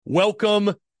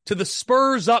Welcome to the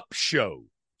Spurs Up Show,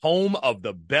 home of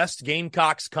the best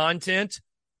Gamecocks content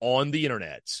on the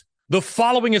internet. The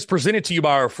following is presented to you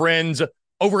by our friends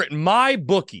over at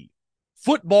MyBookie.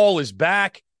 Football is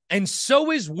back, and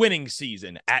so is winning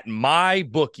season at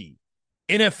MyBookie.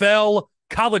 NFL,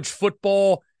 college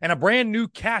football, and a brand new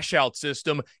cash-out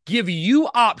system give you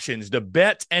options to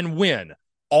bet and win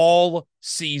all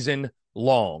season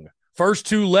long. First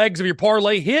two legs of your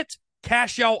parlay hit,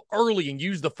 cash out early and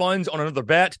use the funds on another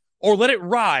bet, or let it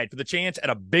ride for the chance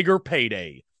at a bigger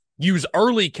payday. Use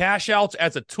early cash outs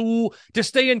as a tool to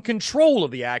stay in control of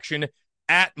the action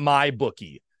at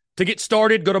MyBookie. To get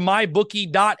started, go to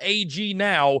mybookie.ag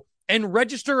now and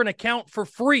register an account for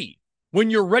free. When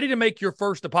you're ready to make your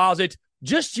first deposit,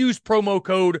 just use promo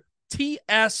code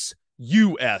TSUS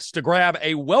to grab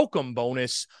a welcome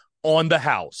bonus on the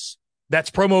house.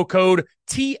 That's promo code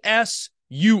TSUS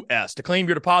to claim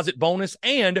your deposit bonus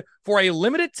and, for a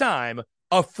limited time,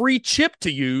 a free chip to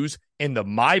use in the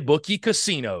MyBookie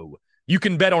casino. You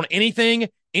can bet on anything,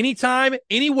 anytime,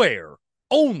 anywhere,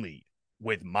 only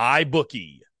with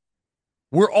MyBookie.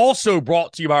 We're also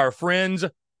brought to you by our friends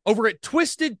over at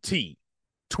Twisted Tea.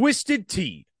 Twisted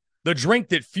Tea, the drink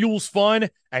that fuels fun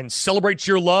and celebrates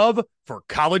your love for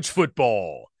college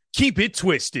football. Keep it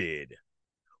twisted.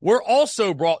 We're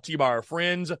also brought to you by our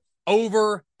friends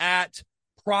over at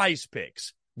Prize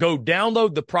Picks. Go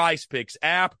download the Prize Picks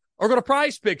app or go to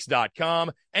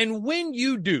prizepicks.com. And when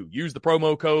you do, use the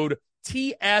promo code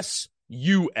TSUS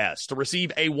to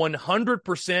receive a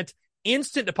 100%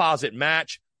 instant deposit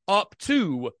match up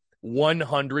to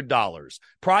 $100.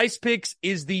 Prize Picks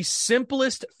is the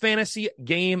simplest fantasy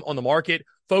game on the market,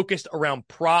 focused around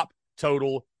prop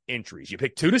total entries. You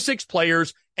pick 2 to 6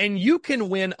 players, and you can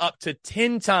win up to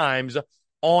 10 times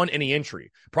on any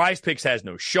entry. Prize Picks has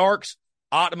no sharks,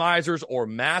 optimizers, or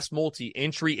mass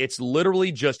multi-entry. It's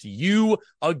literally just you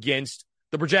against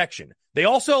the projection. They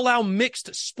also allow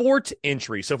mixed sport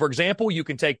entry. So, for example, you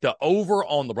can take the over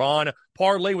on LeBron,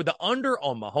 parlay with the under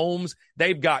on Mahomes.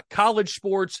 They've got college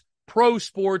sports, pro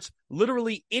sports,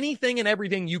 literally anything and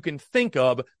everything you can think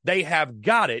of. They have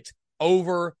got it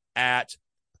over at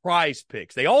Prize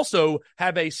Picks. They also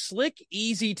have a slick,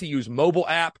 easy-to-use mobile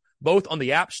app, both on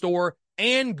the App Store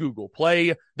and Google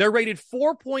Play. They're rated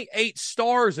 4.8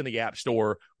 stars in the App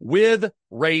Store with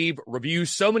rave reviews.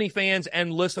 So many fans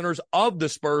and listeners of the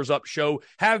Spurs Up Show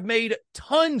have made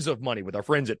tons of money with our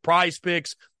friends at Prize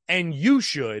Picks, and you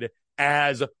should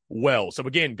as well. So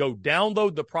again, go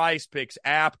download the Prize Picks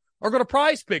app or go to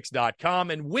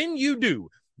prizepicks.com, and when you do,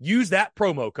 use that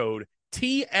promo code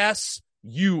TSUS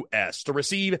to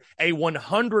receive a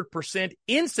 100%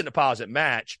 instant deposit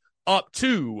match up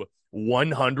to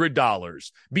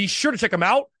 $100. Be sure to check them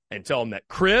out and tell them that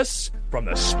Chris from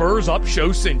the Spurs Up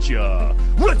Show sent you.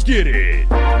 Let's get it.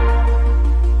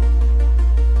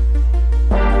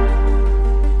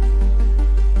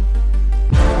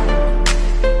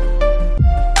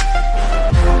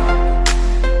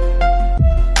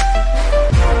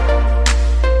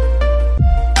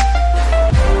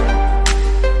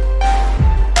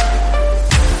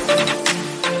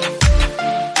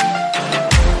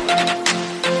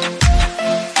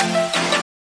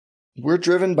 We're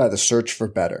driven by the search for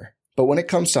better. But when it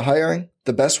comes to hiring,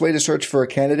 the best way to search for a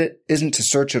candidate isn't to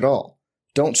search at all.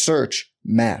 Don't search,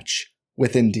 match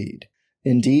with Indeed.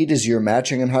 Indeed is your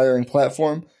matching and hiring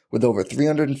platform with over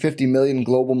 350 million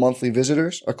global monthly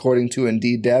visitors, according to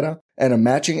Indeed data, and a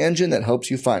matching engine that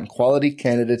helps you find quality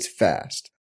candidates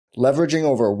fast. Leveraging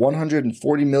over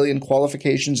 140 million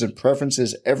qualifications and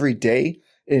preferences every day,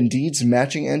 Indeed's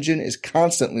matching engine is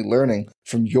constantly learning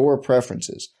from your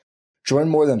preferences. Join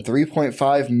more than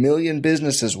 3.5 million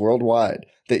businesses worldwide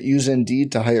that use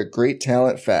Indeed to hire great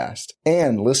talent fast.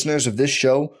 And listeners of this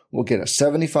show will get a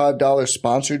 $75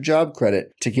 sponsored job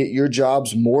credit to get your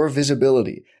jobs more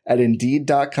visibility at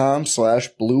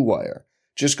Indeed.com/Blue Wire.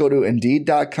 Just go to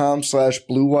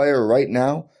Indeed.com/Blue Wire right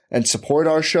now and support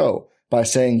our show by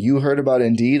saying you heard about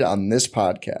Indeed on this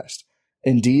podcast.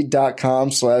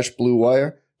 Indeed.com/Blue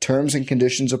Wire. Terms and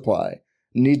conditions apply.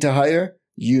 Need to hire?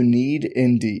 You need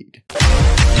Indeed.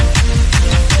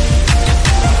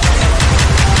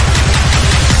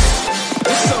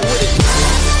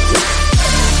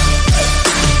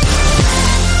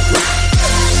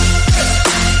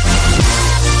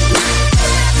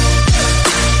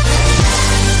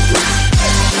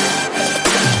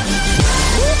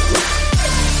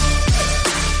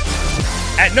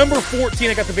 At number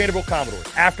 14, I got the Vanderbilt Commodores.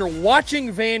 After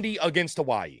watching Vandy against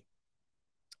Hawaii,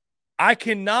 I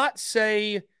cannot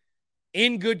say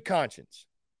in good conscience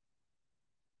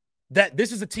that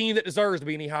this is a team that deserves to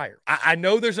be any higher. I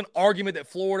know there's an argument that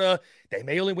Florida, they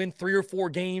may only win 3 or 4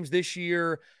 games this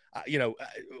year.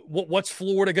 What's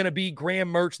Florida going to be?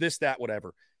 Graham Mertz, this, that,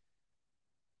 whatever.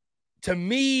 To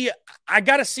me, I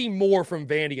got to see more from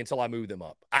Vandy until I move them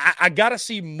up. I got to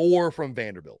see more from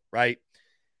Vanderbilt, right?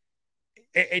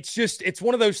 It's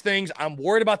one of those things. I'm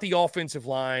worried about the offensive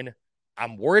line.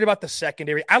 I'm worried about the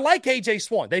secondary. I like A.J.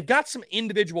 Swann. They've got some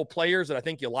individual players that I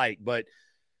think you like, but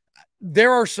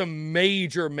there are some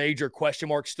major, major question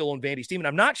marks still on Vandy's team, and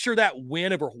I'm not sure that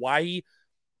win over Hawaii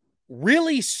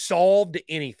really solved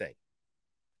anything.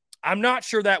 I'm not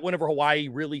sure that win over Hawaii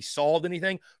really solved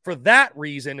anything. For that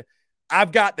reason,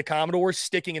 I've got the Commodores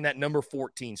sticking in that number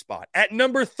 14 spot. At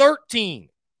number 13,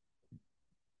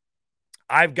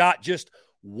 I've got just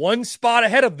one spot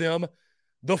ahead of them,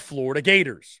 the Florida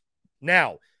Gators.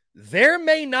 Now, there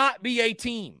may not be a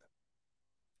team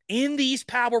in these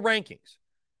power rankings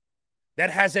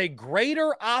that has a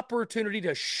greater opportunity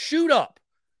to shoot up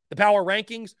the power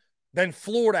rankings than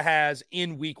Florida has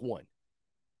in week 1.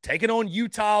 Taking on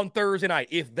Utah on Thursday night.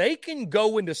 If they can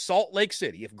go into Salt Lake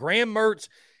City, if Graham Mertz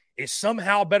is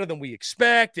somehow better than we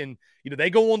expect, and they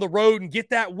go on the road and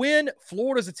get that win,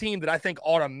 Florida's a team that I think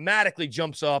automatically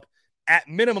jumps up at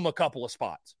minimum a couple of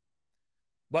spots.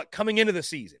 But coming into the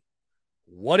season,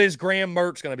 what is Graham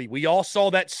Mertz going to be? We all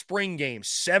saw that spring game,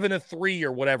 7-3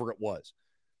 or whatever it was.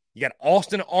 You got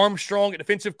Austin Armstrong at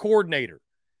defensive coordinator.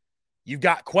 You've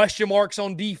got question marks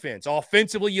on defense.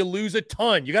 Offensively, you lose a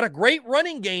ton. You got a great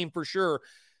running game for sure,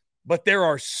 but there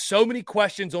are so many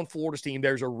questions on Florida's team.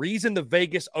 There's a reason the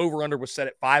Vegas over-under was set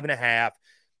at 5.5.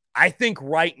 I think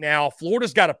right now,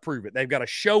 Florida's got to prove it. They've got to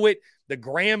show it. The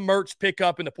Graham Mertz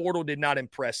pickup in the portal did not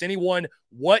impress anyone.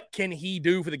 What can he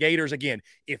do for the Gators? Again,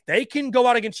 if they can go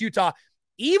out against Utah,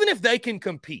 even if they can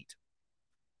compete,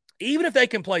 even if they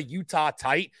can play Utah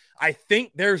tight, I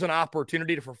think there's an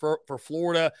opportunity for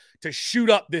Florida to shoot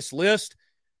up this list.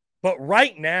 But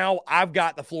right now, I've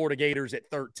got the Florida Gators at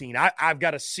 13. I've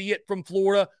got to see it from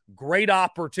Florida. Great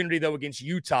opportunity, though, against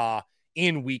Utah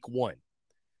in week 1.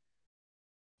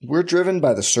 We're driven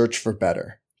by the search for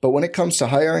better. But when it comes to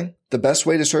hiring, the best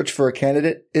way to search for a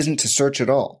candidate isn't to search at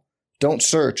all. Don't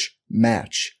search,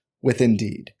 match with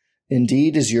Indeed.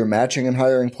 Indeed is your matching and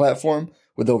hiring platform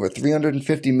with over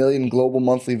 350 million global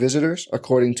monthly visitors,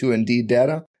 according to Indeed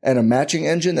data, and a matching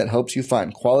engine that helps you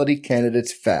find quality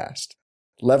candidates fast.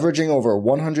 Leveraging over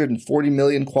 140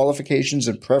 million qualifications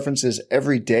and preferences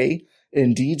every day,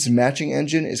 Indeed's matching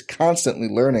engine is constantly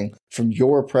learning from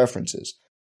your preferences.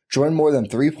 Join more than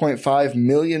 3.5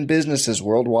 million businesses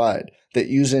worldwide that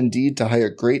use Indeed to hire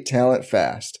great talent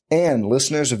fast. And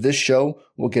listeners of this show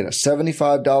will get a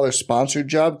 $75 sponsored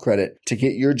job credit to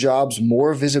get your jobs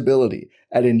more visibility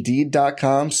at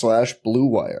Indeed.com/Blue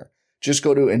Wire. Just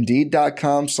go to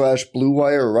Indeed.com/Blue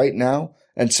Wire right now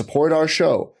and support our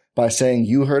show by saying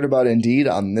you heard about Indeed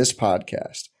on this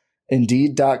podcast.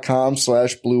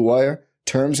 Indeed.com/Blue Wire.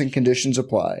 Terms and conditions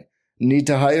apply. Need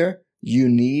to hire? You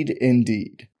need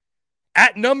Indeed.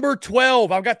 At number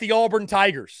 12, I've got the Auburn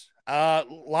Tigers. A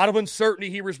lot of uncertainty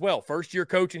here as well. First-year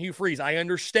coach in Hugh Freeze. I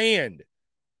understand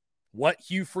what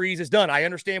Hugh Freeze has done. I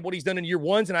understand what he's done in year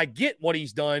 1s, and I get what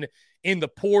he's done in the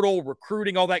portal,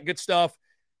 recruiting, all that good stuff.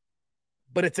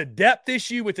 But it's a depth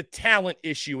issue. It's a talent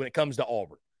issue when it comes to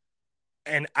Auburn.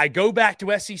 And I go back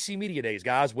to SEC Media Days,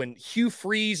 guys, when Hugh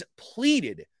Freeze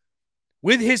pleaded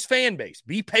with his fan base,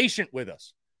 be patient with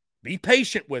us. Be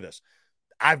patient with us.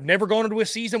 I've never gone into a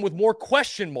season with more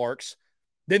question marks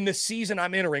than the season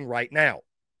I'm entering right now.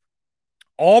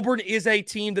 Auburn is a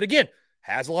team that, again,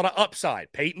 has a lot of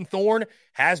upside. Peyton Thorne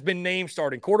has been named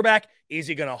starting quarterback. Is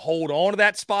he going to hold on to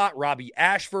that spot? Robbie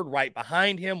Ashford right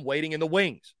behind him, waiting in the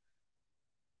wings.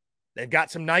 They've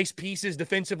got some nice pieces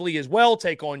defensively as well.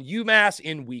 Take on UMass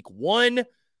in week 1,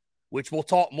 which we'll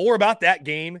talk more about that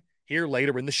game here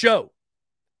later in the show.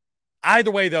 Either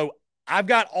way, though, I've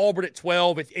got Auburn at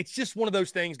 12. It's just one of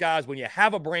those things, guys, when you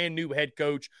have a brand new head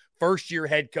coach, first-year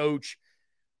head coach,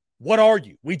 what are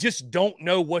you? We just don't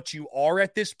know what you are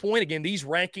at this point. Again, these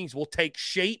rankings will take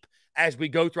shape as we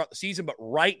go throughout the season, but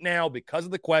right now, because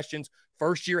of the questions,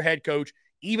 first-year head coach,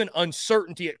 even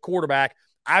uncertainty at quarterback,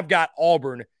 I've got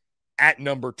Auburn at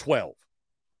number 12.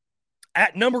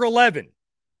 At number 11,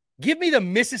 give me the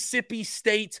Mississippi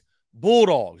State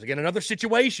Bulldogs. Again, another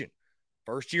situation.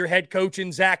 First-year head coach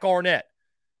in Zach Arnett.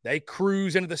 They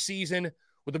cruise into the season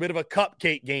with a bit of a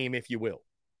cupcake game, if you will.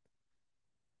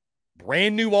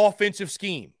 Brand new offensive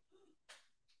scheme.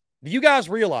 Do you guys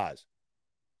realize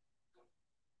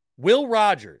Will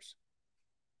Rogers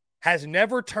has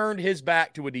never turned his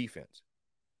back to a defense?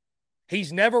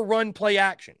 He's never run play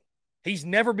action. He's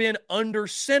never been under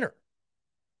center.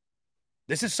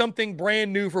 This is something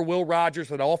brand new for Will Rogers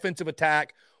with an offensive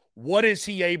attack. What is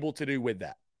he able to do with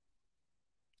that?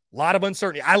 A lot of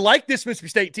uncertainty. I like this Mississippi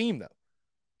State team, though.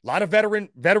 A lot of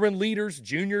veteran leaders,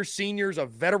 juniors, seniors, a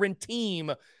veteran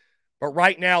team. But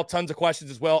right now, tons of questions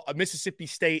as well. A Mississippi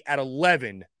State at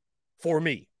 11 for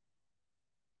me.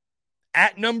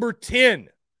 At number 10,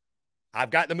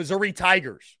 I've got the Missouri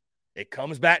Tigers. It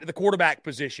comes back to the quarterback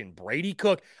position, Brady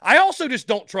Cook. I also just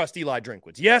don't trust Eli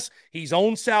Drinkwitz. Yes, he's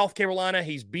owned South Carolina.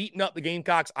 He's beaten up the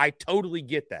Gamecocks. I totally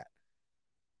get that.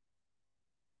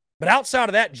 But outside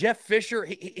of that, Jeff Fisher,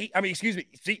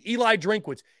 Eli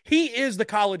Drinkwitz, he is the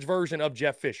college version of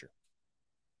Jeff Fisher.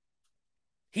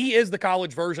 He is the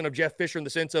college version of Jeff Fisher in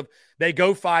the sense of they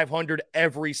go 500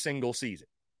 every single season.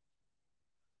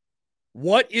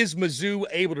 What is Mizzou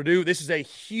able to do? This is a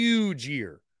huge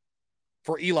year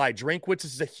for Eli Drinkwitz.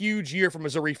 This is a huge year for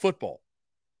Missouri football.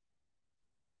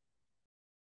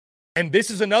 And this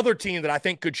is another team that I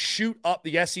think could shoot up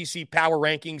the SEC power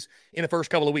rankings in the first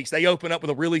couple of weeks. They open up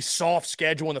with a really soft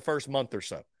schedule in the first month or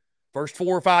so. First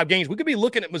 4 or 5 games. We could be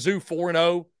looking at Mizzou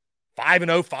 4-0,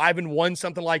 5-0, 5-1,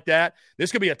 something like that.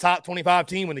 This could be a top 25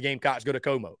 team when the Gamecocks go to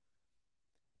Como.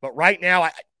 But right now,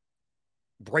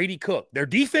 Brady Cook, their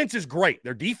defense is great.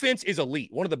 Their defense is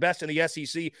elite, one of the best in the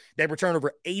SEC. They return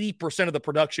over 80% of the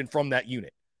production from that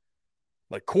unit.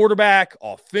 But quarterback,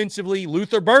 offensively,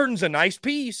 Luther Burden's a nice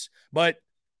piece, but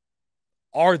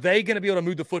are they going to be able to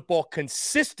move the football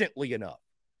consistently enough?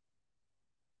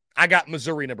 I got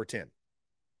Missouri number 10.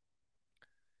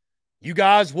 You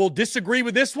guys will disagree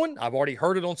with this one. I've already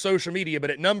heard it on social media, but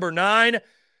at number 9,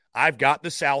 I've got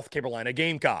the South Carolina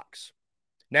Gamecocks.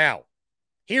 Now,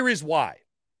 here is why.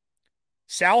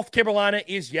 South Carolina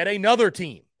is yet another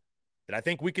team that I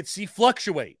think we could see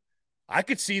fluctuate. I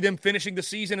could see them finishing the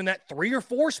season in that 3 or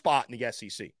 4 spot in the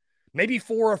SEC. Maybe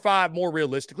 4 or 5 more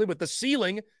realistically, but the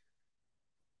ceiling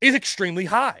is extremely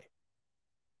high.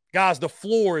 Guys, the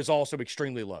floor is also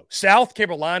extremely low. South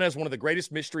Carolina is one of the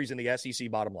greatest mysteries in the SEC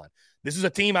bottom line. This is a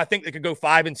team I think that could go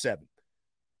 5-7.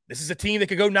 This is a team that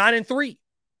could go 9-3.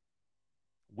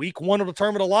 Week 1 will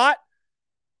determine a lot.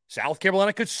 South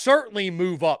Carolina could certainly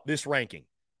move up this ranking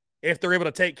if they're able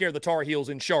to take care of the Tar Heels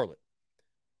in Charlotte.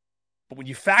 But when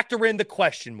you factor in the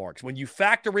question marks, when you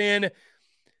factor in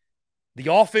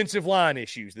the offensive line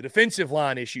issues, the defensive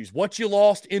line issues, what you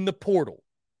lost in the portal,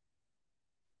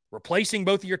 replacing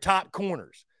both of your top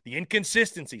corners, the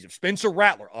inconsistencies of Spencer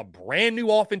Rattler, a brand new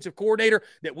offensive coordinator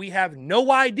that we have no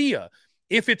idea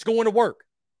if it's going to work.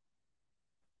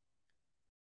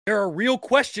 There are real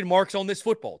question marks on this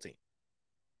football team.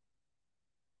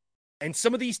 And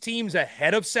some of these teams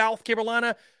ahead of South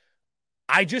Carolina,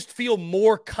 I just feel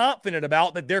more confident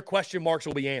about that their question marks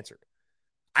will be answered.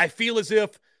 I feel as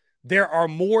if there are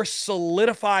more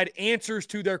solidified answers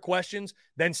to their questions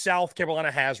than South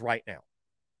Carolina has right now.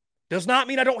 Does not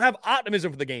mean I don't have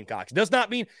optimism for the Gamecocks. Does not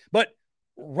mean, but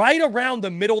right around the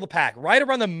middle of the pack, right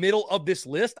around the middle of this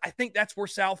list, I think that's where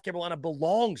South Carolina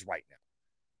belongs right now.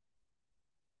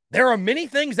 There are many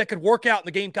things that could work out in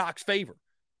the Gamecocks' favor.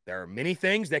 There are many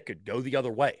things that could go the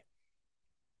other way.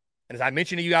 And as I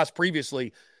mentioned to you guys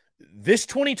previously, this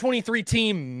 2023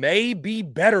 team may be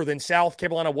better than South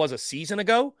Carolina was a season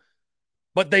ago,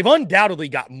 but they've undoubtedly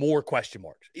got more question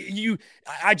marks.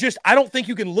 I don't think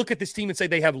you can look at this team and say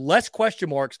they have less question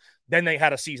marks than they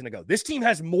had a season ago. This team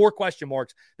has more question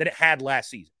marks than it had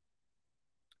last season.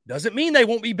 Doesn't mean they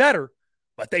won't be better,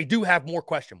 but they do have more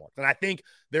question marks. And I think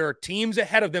there are teams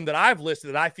ahead of them that I've listed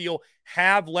that I feel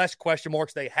have less question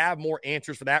marks. They have more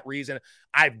answers for that reason.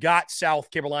 I've got South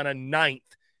Carolina 9th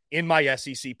in my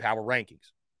SEC power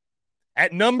rankings.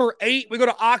 At number 8, we go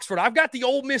to Oxford. I've got the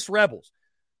Ole Miss Rebels.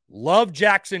 Love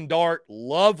Jackson Dart.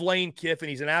 Love Lane Kiffin.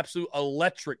 He's an absolute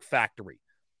electric factory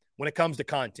when it comes to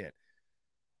content.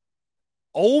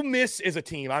 Ole Miss is a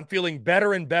team I'm feeling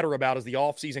better and better about as the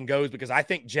offseason goes because I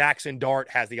think Jackson Dart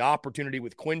has the opportunity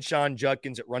with Quinshon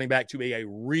Judkins at running back to be a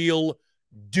real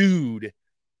dude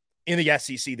in the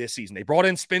SEC this season. They brought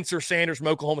in Spencer Sanders from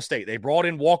Oklahoma State. They brought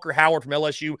in Walker Howard from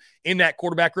LSU in that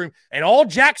quarterback room. And all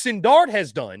Jackson Dart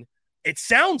has done, it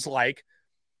sounds like,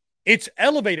 it's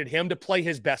elevated him to play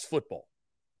his best football.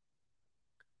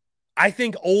 I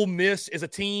think Ole Miss is a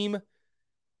team,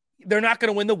 they're not going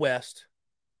to win the West.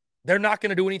 They're not going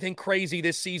to do anything crazy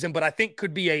this season, but I think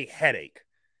could be a headache.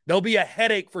 There'll be a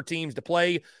headache for teams to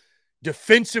play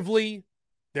defensively.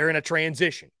 They're in a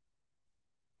transition.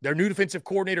 Their new defensive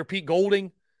coordinator, Pete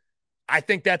Golding, I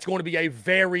think that's going to be a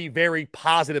very, very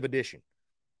positive addition.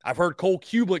 I've heard Cole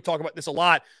Kubelik talk about this a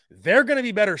lot. They're going to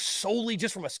be better solely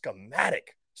just from a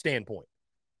schematic standpoint.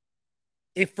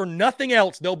 If for nothing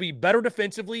else, they'll be better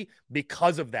defensively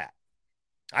because of that.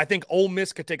 I think Ole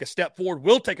Miss could take a step forward,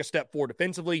 will take a step forward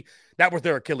defensively. That was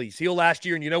their Achilles heel last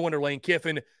year. And under Lane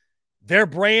Kiffin, their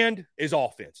brand is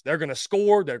offense. They're going to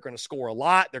score. They're going to score a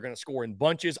lot. They're going to score in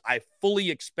bunches. I fully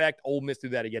expect Ole Miss to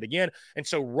do that yet again. And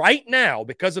so right now,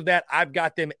 because of that, I've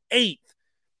got them 8th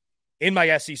in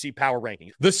my SEC power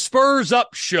rankings. The Spurs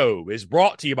Up Show is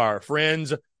brought to you by our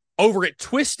friends over at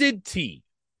Twisted Tea.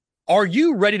 Are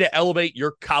you ready to elevate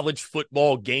your college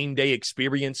football game day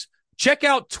experience? Check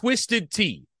out Twisted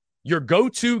Tea, your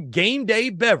go-to game day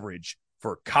beverage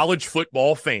for college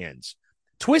football fans.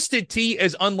 Twisted Tea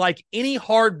is unlike any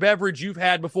hard beverage you've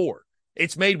had before.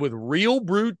 It's made with real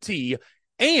brewed tea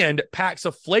and packs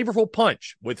a flavorful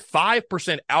punch with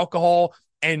 5% alcohol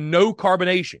and no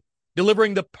carbonation,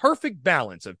 delivering the perfect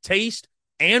balance of taste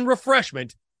and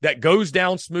refreshment that goes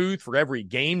down smooth for every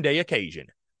game day occasion.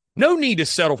 No need to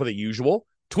settle for the usual.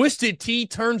 Twisted Tea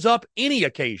turns up any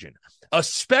occasion,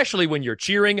 especially when you're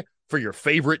cheering for your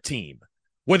favorite team.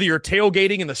 Whether you're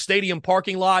tailgating in the stadium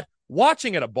parking lot,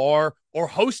 watching at a bar, or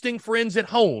hosting friends at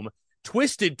home,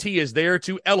 Twisted Tea is there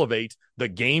to elevate the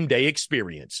game day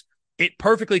experience. It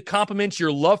perfectly complements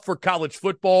your love for college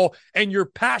football and your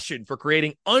passion for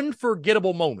creating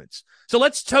unforgettable moments. So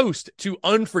let's toast to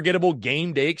unforgettable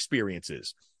game day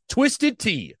experiences. Twisted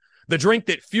Tea, the drink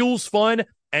that fuels fun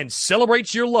and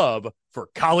celebrates your love for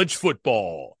college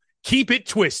football. Keep it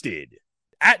twisted.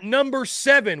 At number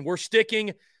 7, we're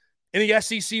sticking in the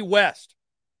SEC West.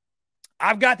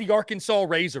 I've got the Arkansas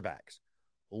Razorbacks.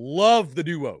 Love the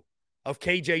duo of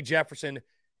KJ Jefferson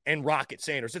and Rocket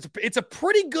Sanders. It's a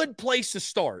pretty good place to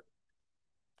start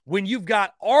when you've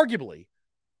got arguably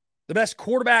the best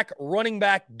quarterback running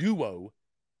back duo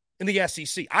in the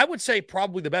SEC. I would say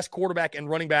probably the best quarterback and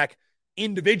running back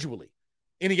individually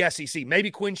in the SEC. Maybe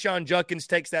Quinshon Judkins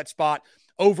takes that spot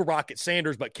over Rocket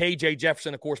Sanders, but KJ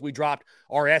Jefferson, of course, we dropped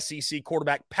our SEC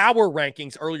quarterback power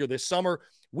rankings earlier this summer.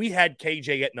 We had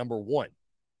KJ at number 1.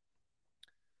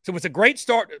 So it's a great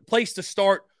place to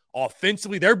start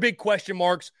offensively. There are big question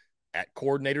marks at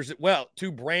coordinators as well.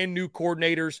 2 brand new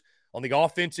coordinators on the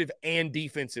offensive and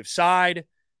defensive side.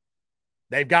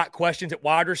 They've got questions at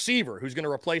wide receiver. Who's going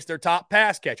to replace their top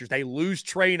pass catchers? They lose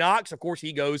Trey Knox. Of course,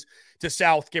 he goes to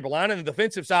South Carolina. On the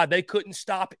defensive side, they couldn't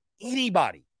stop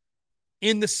anybody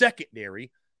in the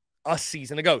secondary a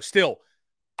season ago. Still,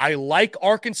 I like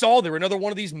Arkansas. They're another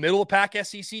one of these middle-of-pack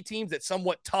SEC teams that's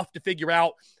somewhat tough to figure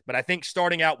out. But I think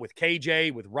starting out with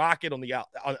KJ, with Rocket on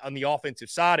the offensive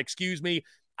side,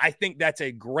 I think that's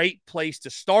a great place to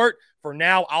start. For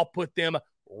now, I'll put them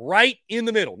right in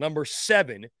the middle, number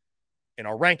 7 in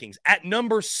our rankings. At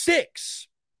number 6,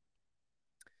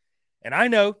 and I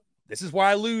know this is where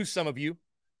I lose some of you,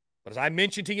 but as I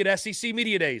mentioned to you at SEC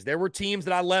Media Days, there were teams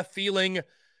that I left feeling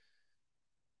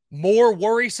more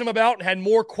worrisome about and had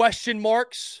more question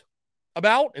marks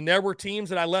about, and there were teams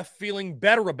that I left feeling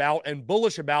better about and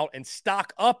bullish about and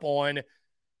stock up on.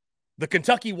 The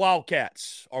Kentucky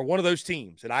Wildcats are one of those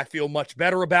teams that I feel much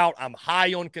better about. I'm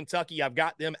high on Kentucky. I've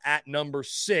got them at number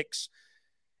 6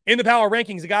 in the power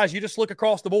rankings. Guys, you just look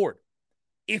across the board.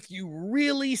 If you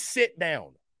really sit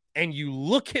down and you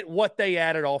look at what they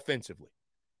added offensively,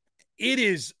 it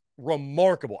is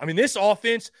remarkable. I mean, this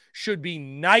offense should be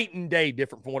night and day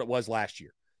different from what it was last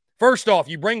year. First off,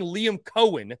 you bring Liam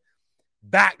Cohen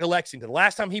back to Lexington. The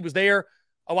last time he was there,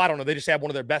 I don't know, they just had one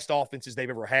of their best offenses they've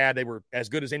ever had. They were as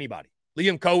good as anybody.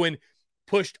 Liam Cohen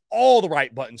pushed all the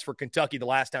right buttons for Kentucky the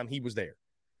last time he was there.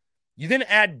 You then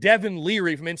add Devin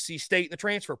Leary from NC State in the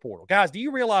transfer portal. Guys, do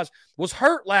you realize was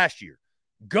hurt last year?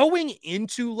 Going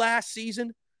into last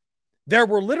season, there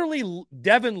were literally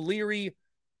Devin Leary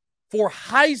for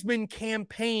Heisman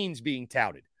campaigns being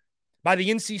touted by the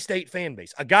NC State fan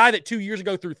base. A guy that 2 years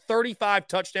ago threw 35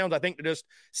 touchdowns, I think to just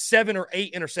 7 or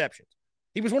 8 interceptions.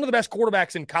 He was one of the best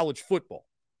quarterbacks in college football.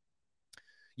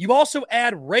 You also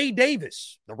add Ray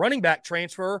Davis, the running back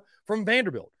transfer from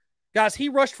Vanderbilt. Guys, he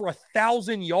rushed for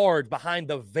 1,000 yards behind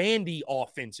the Vandy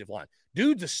offensive line.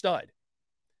 Dude's a stud.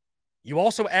 You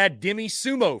also add Demi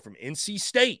Sumo from NC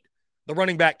State, the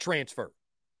running back transfer.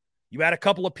 You add a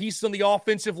couple of pieces on the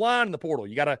offensive line in the portal.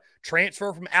 You got a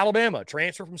transfer from Alabama,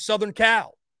 transfer from Southern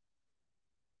Cal.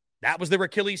 That was their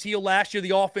Achilles heel last year,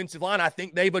 the offensive line. I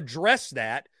think they've addressed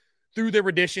that through their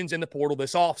additions in the portal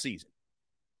this offseason.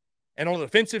 And on the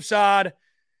defensive side,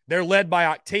 they're led by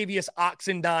Octavius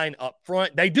Oxendine up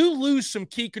front. They do lose some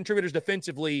key contributors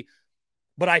defensively,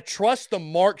 but I trust the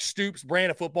Mark Stoops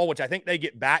brand of football, which I think they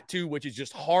get back to, which is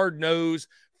just hard-nosed,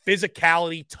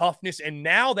 physicality, toughness, and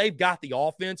now they've got the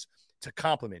offense to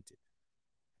complement it.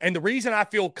 And the reason I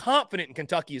feel confident in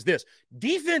Kentucky is this.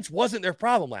 Defense wasn't their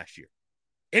problem last year.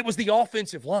 It was the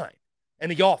offensive line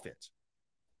and the offense.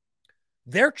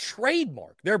 Their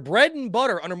trademark, their bread and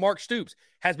butter under Mark Stoops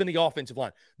has been the offensive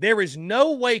line. There is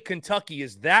no way Kentucky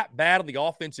is that bad on the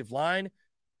offensive line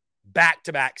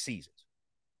back-to-back seasons.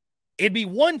 It'd be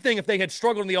one thing if they had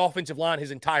struggled on the offensive line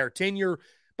his entire tenure,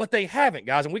 but they haven't,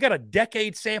 guys, and we got a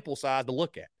decade sample size to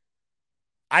look at.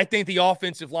 I think the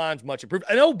offensive line's much improved.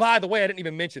 And oh, by the way, I didn't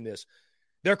even mention this.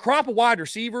 Their crop of wide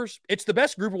receivers, it's the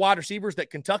best group of wide receivers that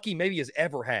Kentucky maybe has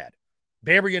ever had.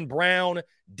 Barian Brown,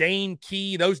 Dane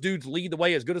Key, those dudes lead the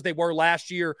way as good as they were last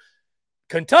year.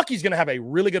 Kentucky's going to have a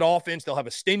really good offense. They'll have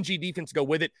a stingy defense to go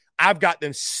with it. I've got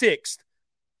them 6th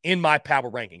in my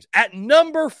power rankings. At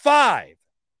number 5,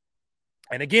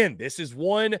 and again, this is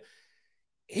one,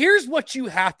 here's what you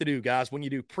have to do, guys, when you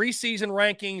do preseason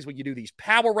rankings, when you do these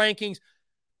power rankings.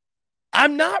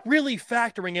 I'm not really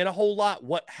factoring in a whole lot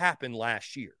what happened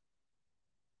last year,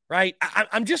 right?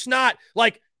 I'm just not,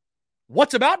 like,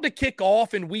 what's about to kick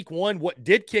off in week 1, what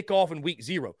did kick off in week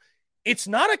 0, it's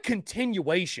not a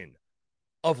continuation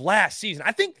of last season.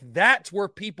 I think that's where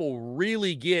people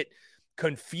really get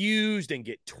confused and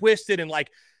get twisted. And,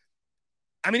 like,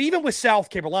 I mean, even with South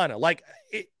Carolina, like,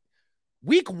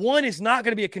 week 1 is not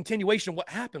going to be a continuation of what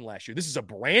happened last year. This is a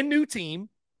brand new team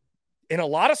in a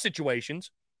lot of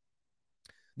situations.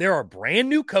 There are brand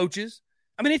new coaches.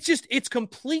 I mean, it's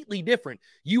completely different.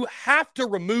 You have to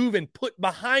remove and put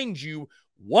behind you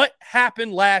what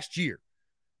happened last year.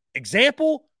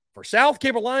 Example, for South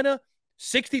Carolina,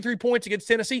 63 points against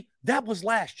Tennessee, that was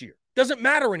last year. Doesn't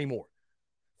matter anymore.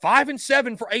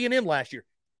 5-7 for A&M last year.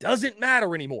 Doesn't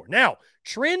matter anymore. Now,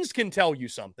 trends can tell you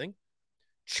something.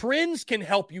 Trends can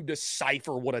help you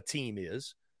decipher what a team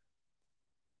is.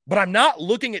 But I'm not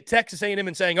looking at Texas A&M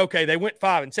and saying, okay, they went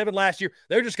 5-7 last year.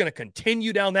 They're just going to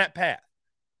continue down that path.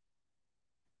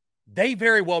 They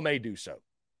very well may do so.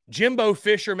 Jimbo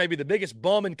Fisher may be the biggest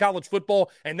bum in college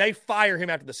football, and they fire him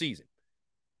after the season.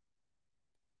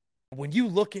 When you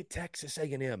look at Texas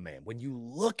A&M, man, when you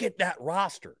look at that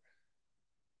roster,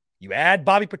 you add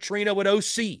Bobby Petrino at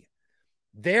OC,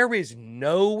 there is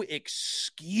no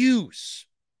excuse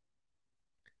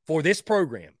for this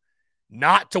program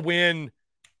not to win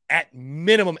at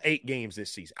minimum 8 games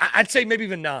this season. I'd say maybe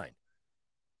even 9.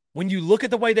 When you look at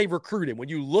the way they recruited, when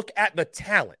you look at the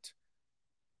talent,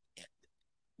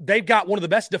 they've got one of the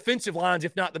best defensive lines,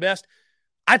 if not the best.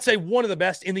 I'd say one of the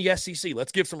best in the SEC.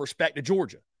 Let's give some respect to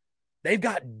Georgia. They've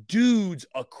got dudes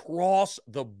across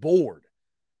the board.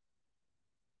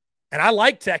 And I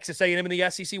like Texas A&M in the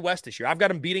SEC West this year. I've got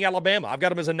them beating Alabama. I've got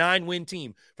them as a 9-win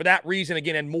team. For that reason,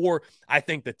 again, and more, I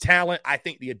think the talent, I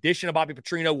think the addition of Bobby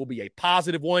Petrino will be a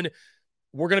positive one.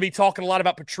 We're going to be talking a lot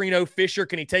about Petrino. Fisher,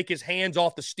 can he take his hands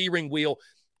off the steering wheel?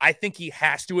 I think he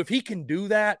has to. If he can do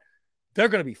that, they're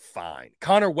going to be fine.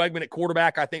 Connor Wegman at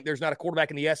quarterback, I think there's not a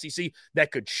quarterback in the SEC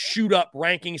that could shoot up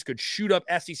rankings, could shoot up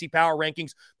SEC power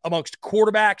rankings amongst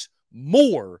quarterbacks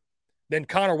more than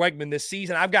Connor Wegman this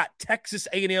season. I've got Texas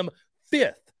A&M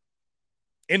 5th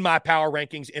in my power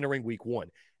rankings entering week 1.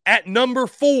 At number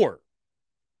 4,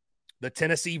 the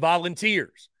Tennessee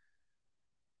Volunteers.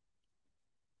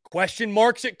 Question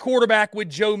marks at quarterback with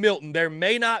Joe Milton. There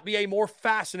may not be a more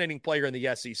fascinating player in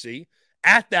the SEC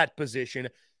at that position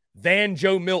than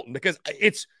Joe Milton, because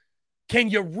can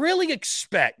you really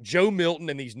expect Joe Milton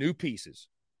and these new pieces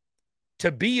to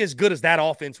be as good as that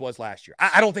offense was last year?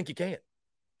 I don't think you can.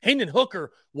 Hendon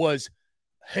Hooker was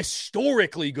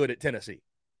historically good at Tennessee.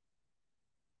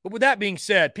 But with that being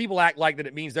said, people act like that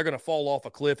it means they're going to fall off a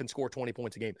cliff and score 20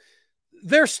 points a game.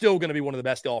 They're still going to be one of the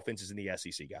best offenses in the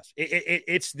SEC, guys.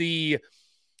 It's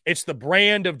the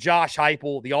brand of Josh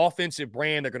Heupel, the offensive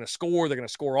brand. They're going to score. They're going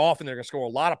to score often. They're going to score a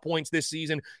lot of points this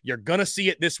season. You're going to see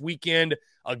it this weekend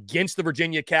against the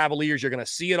Virginia Cavaliers. You're going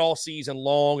to see it all season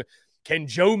long. Can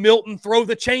Joe Milton throw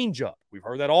the changeup? We've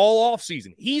heard that all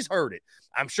offseason. He's heard it.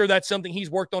 I'm sure that's something he's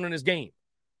worked on in his game.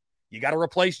 You got to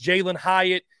replace Jalen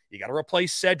Hyatt. You got to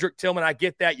replace Cedric Tillman. I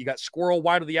get that. You got Squirrel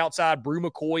White to the outside. Brew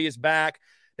McCoy is back.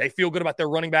 They feel good about their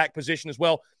running back position as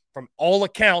well. From all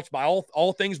accounts, by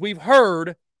all things we've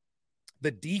heard,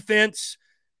 the defense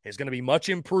is going to be much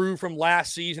improved from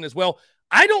last season as well.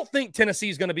 I don't think Tennessee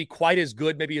is going to be quite as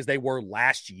good maybe as they were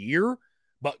last year,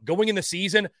 but going in the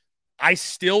season, I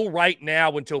still right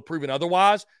now, until proven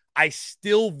otherwise, I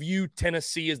still view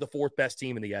Tennessee as the 4th best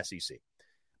team in the SEC.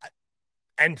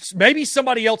 And maybe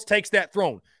somebody else takes that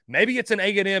throne. Maybe it's an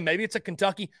A&M. Maybe it's a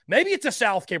Kentucky. Maybe it's a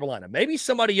South Carolina. Maybe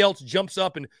somebody else jumps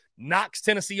up and knocks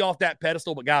Tennessee off that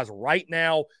pedestal. But, guys, right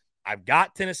now, I've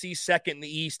got Tennessee 2nd in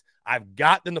the East. I've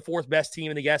got them the 4th best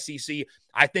team in the SEC.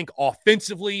 I think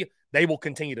offensively, they will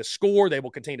continue to score. They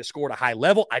will continue to score at a high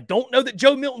level. I don't know that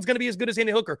Joe Milton's going to be as good as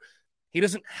Hendon Hooker. He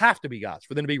doesn't have to be, guys,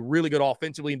 for them to be really good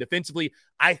offensively and defensively.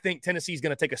 I think Tennessee's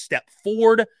going to take a step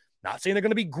forward. Not saying they're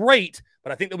going to be great,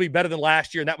 but I think they'll be better than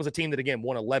last year, and that was a team that, again,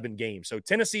 won 11 games. So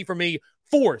Tennessee, for me,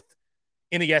 4th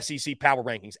in the SEC Power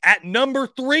Rankings. At number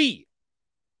 3,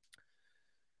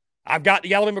 I've got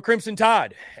the Alabama Crimson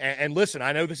Tide. And listen,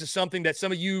 I know this is something that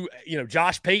some of you,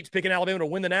 Josh Pate's picking Alabama to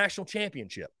win the national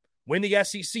championship, win the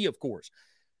SEC, of course.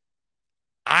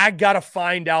 I got to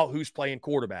find out who's playing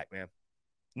quarterback, man.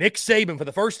 Nick Saban, for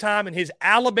the first time in his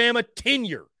Alabama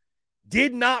tenure,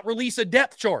 did not release a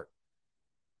depth chart.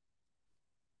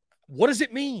 What does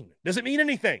it mean? Does it mean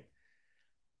anything?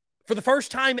 For the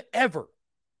first time ever,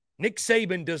 Nick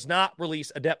Saban does not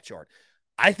release a depth chart.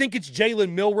 I think it's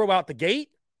Jalen Milroe out the gate.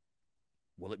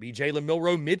 Will it be Jalen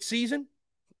Milroe midseason?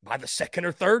 By the second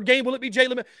or third game, will it be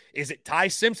Jalen? Is it Ty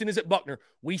Simpson? Is it Buckner?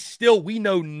 We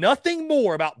know nothing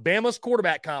more about Bama's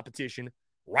quarterback competition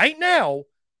right now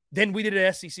than we did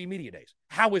at SEC Media Days.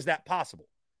 How is that possible?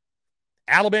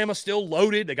 Alabama's still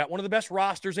loaded. They got one of the best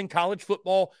rosters in college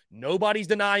football. Nobody's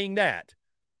denying that.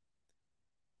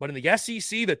 But in the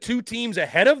SEC, the 2 teams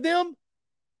ahead of them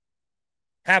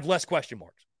have less question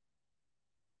marks.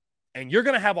 And you're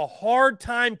going to have a hard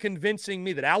time convincing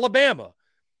me that Alabama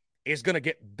is going to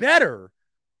get better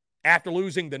after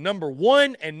losing the number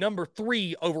 1 and number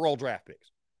 3 overall draft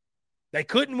picks. They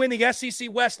couldn't win the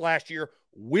SEC West last year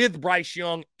with Bryce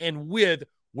Young and with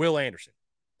Will Anderson.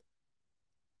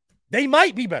 They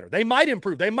might be better. They might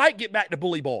improve. They might get back to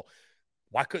bully ball.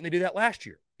 Why couldn't they do that last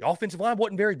year? The offensive line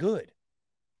wasn't very good.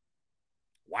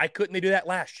 Why couldn't they do that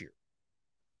last year?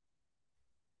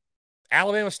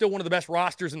 Alabama's still one of the best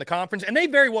rosters in the conference, and they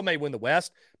very well may win the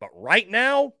West. But right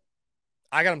now,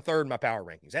 I got them 3rd in my power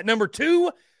rankings. At number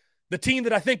 2, the team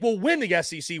that I think will win the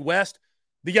SEC West,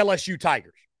 the LSU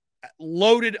Tigers.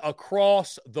 Loaded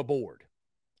across the board.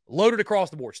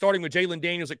 Starting with Jalen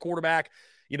Daniels at quarterback.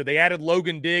 They added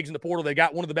Logan Diggs in the portal. They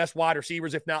got one of the best wide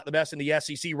receivers, if not the best in the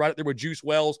SEC, right up there with Juice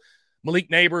Wells. Malik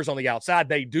Neighbors on the outside.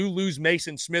 They do lose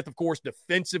Mason Smith, of course,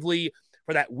 defensively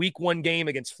for that week 1 game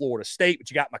against Florida State, but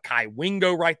you got Mekhi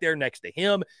Wingo right there next to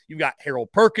him. You've got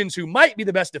Harold Perkins, who might be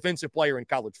the best defensive player in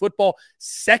college football.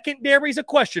 Secondary's a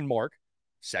question mark.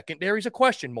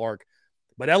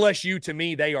 But LSU, to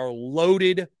me, they are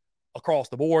loaded across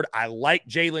the board. I like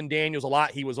Jalen Daniels a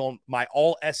lot. He was on my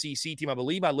all-SEC team. I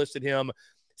believe I listed him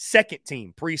 2nd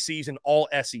team preseason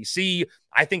all-SEC.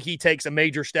 I think he takes a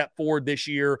major step forward this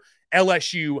year.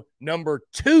 LSU, number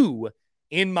 2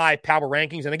 in my power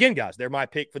rankings. And again, guys, they're my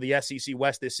pick for the SEC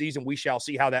West this season. We shall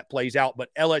see how that plays out. But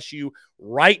LSU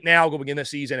right now will begin the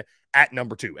season at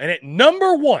number 2. And at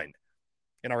number 1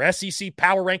 in our SEC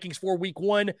power rankings for week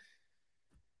 1,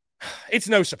 it's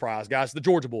no surprise, guys, the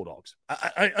Georgia Bulldogs.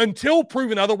 Until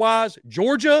proven otherwise,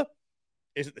 Georgia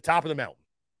is at the top of the mountain.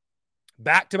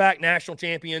 Back-to-back national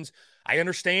champions. I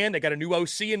understand they got a new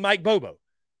OC in Mike Bobo.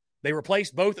 They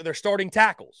replaced both of their starting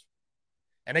tackles.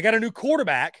 And they got a new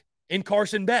quarterback in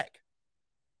Carson Beck.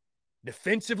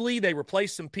 Defensively, they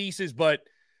replaced some pieces, but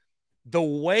the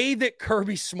way that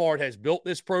Kirby Smart has built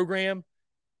this program,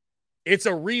 it's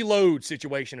a reload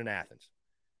situation in Athens.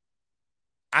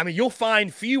 I mean, you'll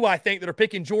find few, I think, that are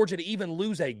picking Georgia to even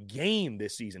lose a game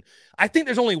this season. I think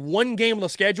there's only one game on the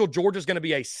schedule Georgia's going to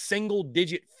be a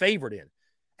single-digit favorite in,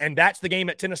 and that's the game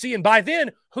at Tennessee. And by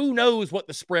then, who knows what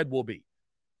the spread will be.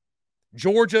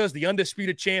 Georgia's the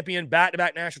undisputed champion,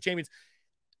 back-to-back national champions.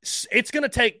 It's going to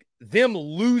take them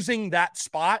losing that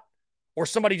spot or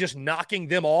somebody just knocking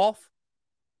them off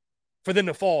for them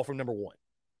to fall from number one.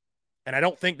 And I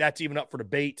don't think that's even up for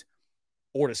debate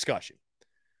or discussion.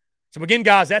 So again,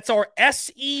 guys, that's our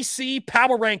SEC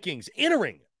power rankings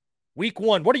entering week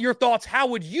one. What are your thoughts? How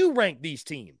would you rank these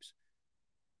teams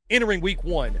entering week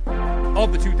one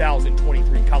of the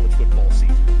 2023 college football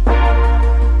season?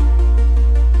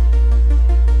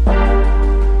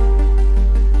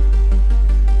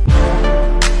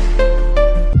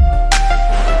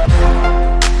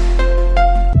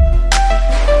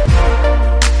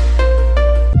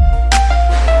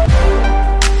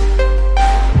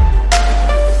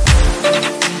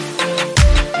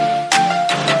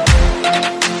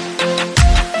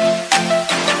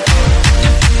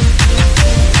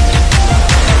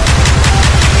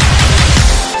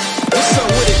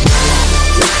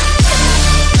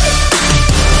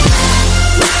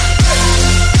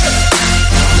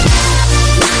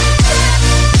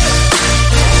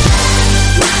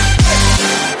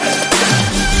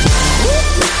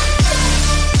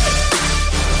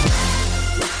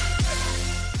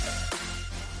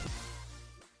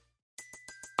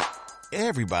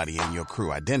 Everybody in your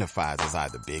crew identifies as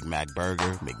either Big Mac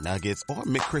Burger, McNuggets, or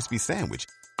McCrispy Sandwich.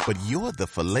 but you're the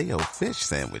Filet-O-Fish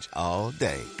Sandwich all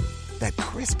day. That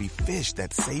crispy fish,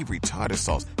 that savory tartar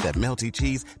sauce, that melty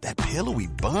cheese, that pillowy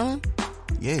bun.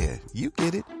 Yeah, you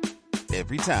get it.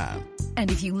 Every time.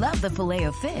 And if you love the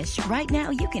Filet-O-Fish, right now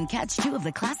you can catch two of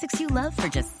the classics you love for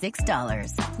just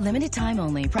 $6. Limited time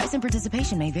only. Price and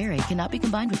participation may vary. Cannot be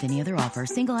combined with any other offer.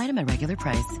 Single item at regular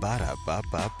price.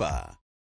 Ba-da-ba-ba-ba.